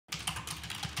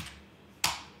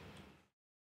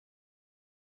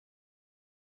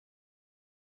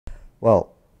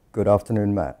Well, good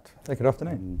afternoon, Matt. Hey, good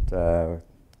afternoon. And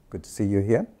good to see you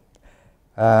here.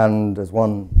 And as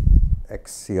one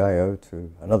ex-CIO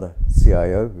to another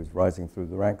CIO who's rising through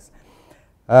the ranks,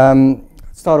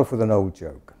 start off with an old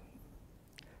joke.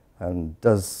 And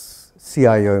does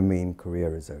CIO mean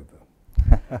career is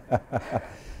over?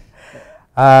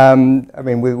 I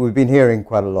mean, we've been hearing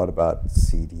quite a lot about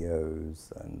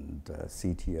CDOs and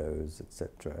CTOs,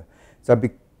 etc. So I'd be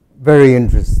very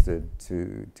interested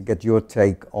to get your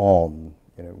take on,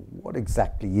 what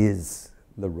exactly is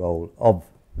the role of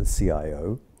the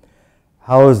CIO?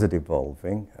 How is it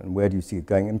evolving, and where do you see it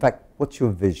going? In fact, what's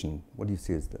your vision? What do you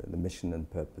see as the mission and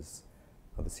purpose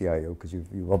of the CIO? Because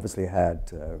you've obviously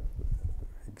had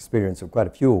experience of quite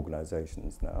a few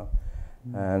organizations now,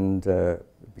 and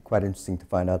it'd be quite interesting to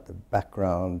find out the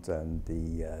background and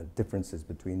the differences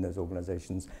between those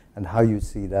organizations and how you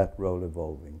see that role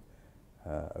evolving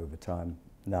over time,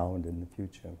 now and in the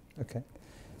future. Okay.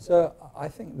 So I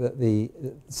think that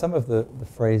some of the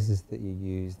phrases that you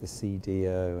use, the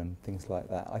CDO and things like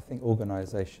that, I think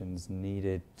organizations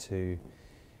needed to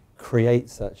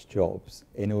create such jobs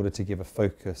in order to give a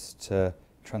focus to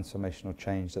transformational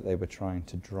change that they were trying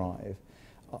to drive.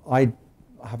 I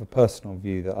have a personal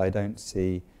view that I don't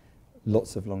see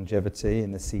lots of longevity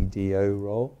in the CDO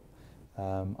role.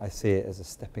 I see it as a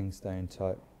stepping stone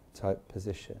type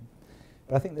position.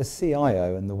 But I think the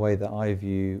CIO and the way that I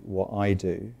view what I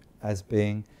do as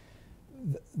being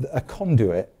a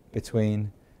conduit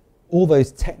between all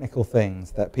those technical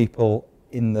things that people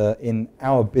in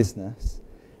our business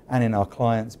and in our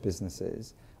clients'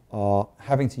 businesses are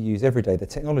having to use every day. The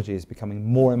technology is becoming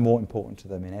more and more important to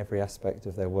them in every aspect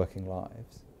of their working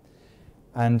lives.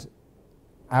 And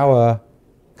our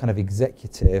kind of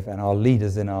executive and our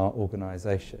leaders in our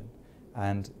organization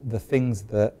and the things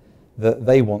that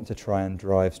they want to try and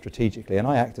drive strategically, and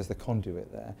I act as the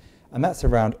conduit there, and that's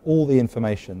around all the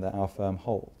information that our firm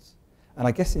holds. And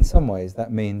I guess in some ways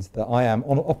that means that I am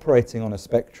operating on a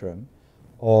spectrum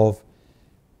of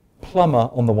plumber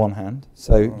on the one hand,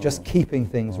 so just keeping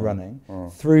things running,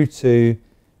 through to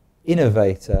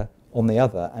innovator on the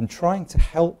other, and trying to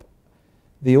help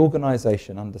the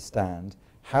organization understand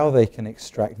how they can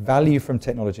extract value from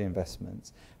technology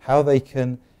investments, how they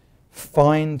can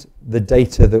find the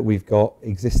data that we've got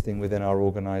existing within our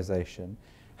organization,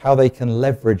 how they can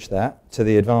leverage that to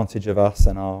the advantage of us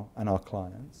and our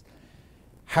clients,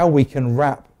 how we can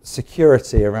wrap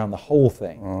security around the whole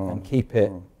thing and keep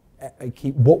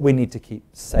what we need to keep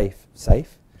safe,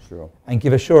 sure, and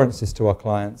give assurances to our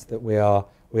clients that we are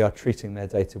treating their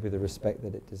data with the respect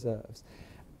that it deserves.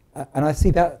 And I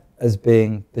see that as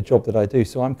being the job that I do.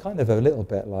 So I'm kind of a little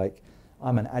bit like,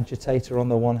 I'm an agitator on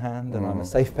the one hand, and I'm a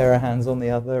safe pair of hands on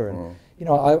the other. And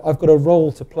I've got a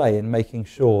role to play in making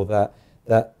sure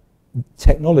that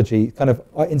technology kind of,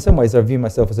 in some ways, I view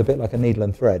myself as a bit like a needle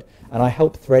and thread, and I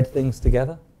help thread things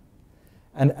together.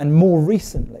 And more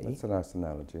recently, that's a nice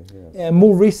analogy. Yes. Yeah,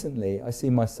 more recently, I see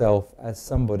myself as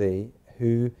somebody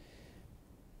who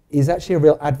is actually a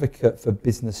real advocate for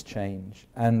business change,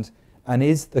 and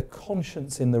is the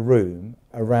conscience in the room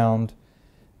around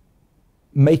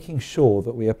making sure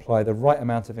that we apply the right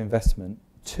amount of investment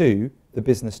to the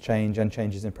business change and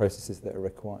changes in processes that are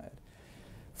required.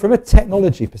 From a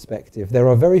technology perspective, there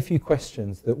are very few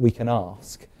questions that we can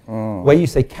ask where you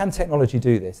say, can technology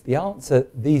do this? The answer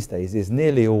these days is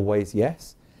nearly always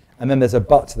yes, and then there's a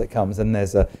but that comes, and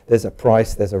there's a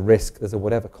price, there's a risk, there's a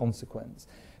whatever consequence.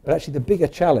 But actually the bigger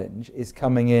challenge is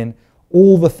coming in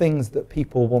all the things that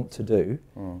people want to do.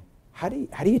 How do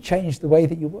you change the way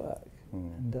that you work?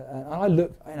 And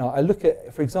I look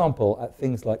at, for example, at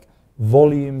things like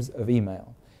volumes of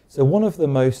email. So one of the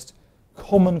most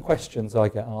common questions I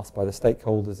get asked by the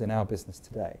stakeholders in our business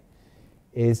today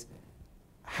is,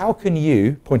 how can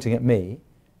you, pointing at me,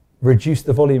 reduce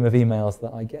the volume of emails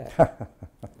that I get?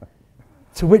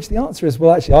 To which the answer is,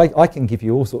 well, actually, I can give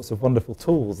you all sorts of wonderful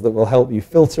tools that will help you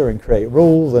filter and create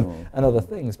rules and other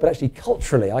things. But actually,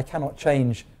 culturally, I cannot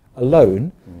change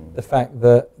alone the fact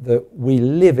that we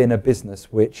live in a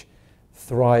business which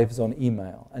thrives on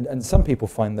email. And some people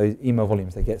find those email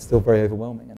volumes they get still very overwhelming.